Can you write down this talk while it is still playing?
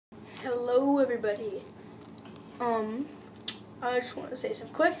Hello everybody. I just want to say some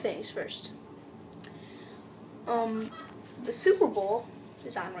quick things first. The Super Bowl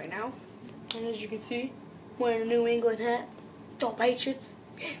is on right now, and as you can see, I'm wearing a New England hat. Go Patriots!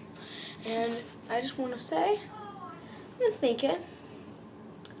 And I just want to say, I've been thinking.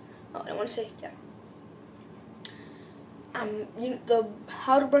 Oh, I want to say, yeah. The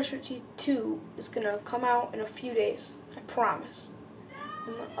How to Brush Your Teeth 2 is gonna come out in a few days. I promise.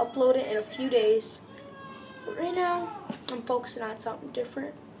 I'm gonna upload it in a few days. But right now, I'm focusing on something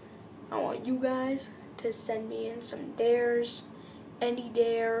different. I want you guys to send me in some dares, any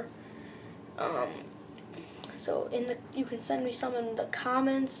dare. So you can send me some in the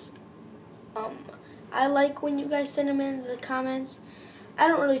comments. I like when you guys send them in the comments. I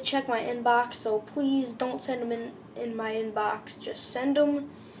don't really check my inbox, so please don't send them in my inbox. Just send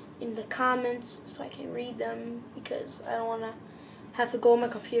them in the comments so I can read them, because I don't want to have to go on my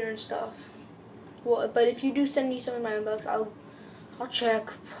computer and stuff. Well, but if you do send me some in my inbox, I'll check.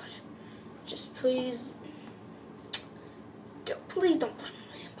 But just please don't put them in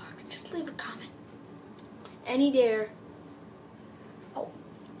my inbox. Just leave a comment. Any dare.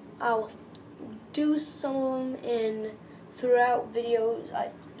 I'll do some of them in throughout videos.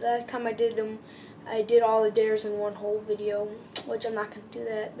 Last time I did them, I did all the dares in one whole video, which I'm not going to do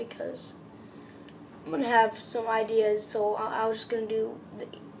that because I'm going to have some ideas, so I was just going to do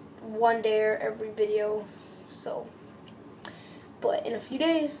one dare every video. So, but in a few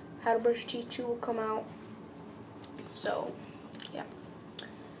days, How to Brush Your Teeth 2 will come out. So, yeah.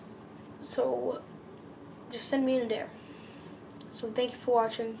 So, just send me in a dare. So, thank you for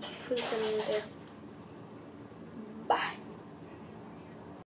watching. Please send me in a dare. Bye.